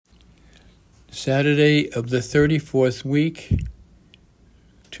Saturday of the 34th week,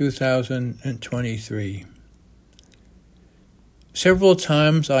 2023. Several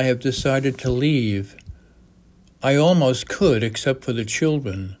times I have decided to leave. I almost could, except for the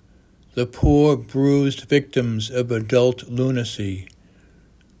children, the poor, bruised victims of adult lunacy.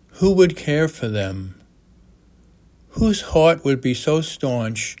 Who would care for them? Whose heart would be so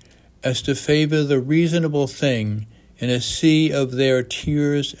staunch as to favor the reasonable thing in a sea of their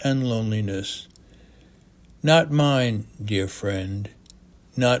tears and loneliness? Not mine, dear friend,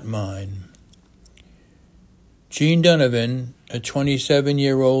 not mine. Jean Donovan, a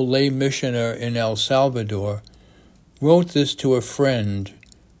 27-year-old lay missioner in El Salvador, wrote this to a friend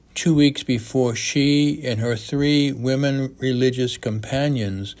 2 weeks before she and her 3 women religious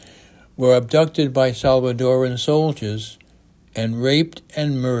companions were abducted by Salvadoran soldiers and raped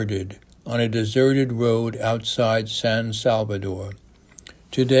and murdered on a deserted road outside San Salvador.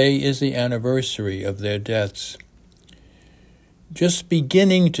 Today is the anniversary of their deaths. Just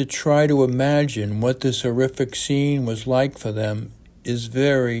beginning to try to imagine what this horrific scene was like for them is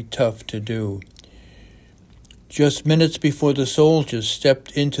very tough to do. Just minutes before the soldiers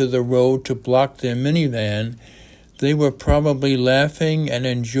stepped into the road to block their minivan, they were probably laughing and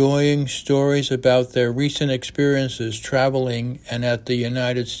enjoying stories about their recent experiences traveling and at the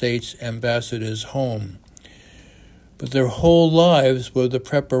United States ambassador's home. But their whole lives were the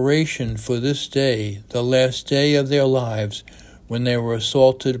preparation for this day, the last day of their lives, when they were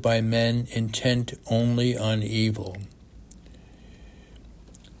assaulted by men intent only on evil.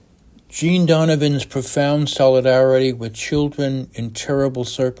 Jean Donovan's profound solidarity with children in terrible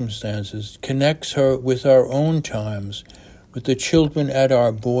circumstances connects her with our own times, with the children at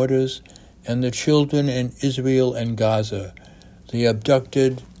our borders and the children in Israel and Gaza, the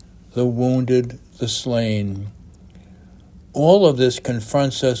abducted, the wounded, the slain. All of this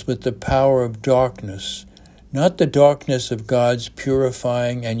confronts us with the power of darkness, not the darkness of God's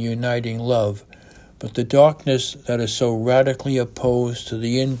purifying and uniting love, but the darkness that is so radically opposed to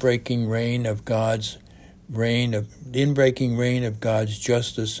the inbreaking reign of God's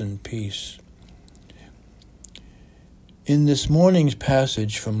justice and peace. In this morning's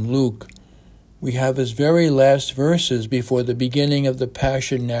passage from Luke, we have his very last verses before the beginning of the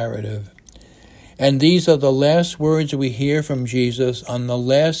Passion narrative. And these are the last words we hear from Jesus on the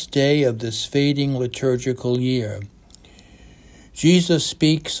last day of this fading liturgical year. Jesus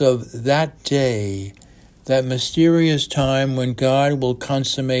speaks of that day, that mysterious time when God will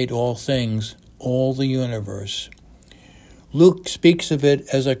consummate all things, all the universe. Luke speaks of it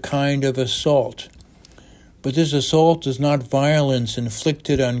as a kind of assault, but this assault is not violence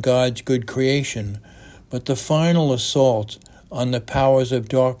inflicted on God's good creation, but the final assault on the powers of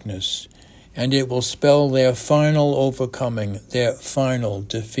darkness, and it will spell their final overcoming, their final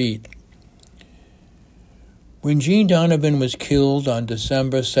defeat. When Jean Donovan was killed on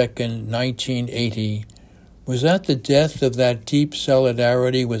December 2nd, 1980, was that the death of that deep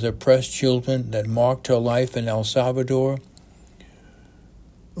solidarity with oppressed children that marked her life in El Salvador?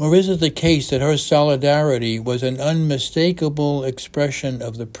 Or is it the case that her solidarity was an unmistakable expression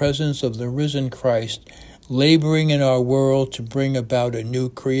of the presence of the risen Christ laboring in our world to bring about a new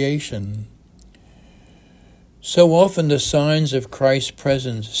creation? So often the signs of Christ's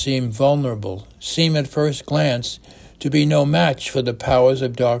presence seem vulnerable, seem at first glance to be no match for the powers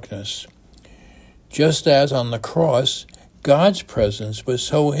of darkness. Just as on the cross, God's presence was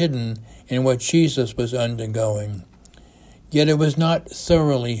so hidden in what Jesus was undergoing. Yet it was not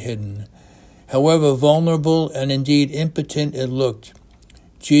thoroughly hidden. However vulnerable and indeed impotent it looked,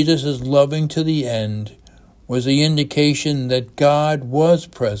 Jesus' loving to the end was the indication that God was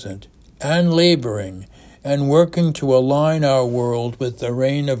present and laboring and working to align our world with the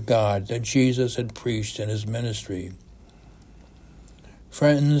reign of God that Jesus had preached in his ministry.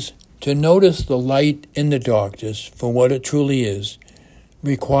 Friends, to notice the light in the darkness for what it truly is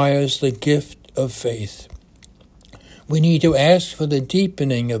requires the gift of faith. We need to ask for the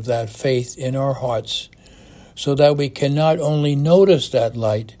deepening of that faith in our hearts so that we can not only notice that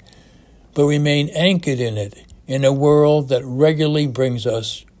light, but remain anchored in it in a world that regularly brings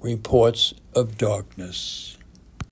us reports of darkness.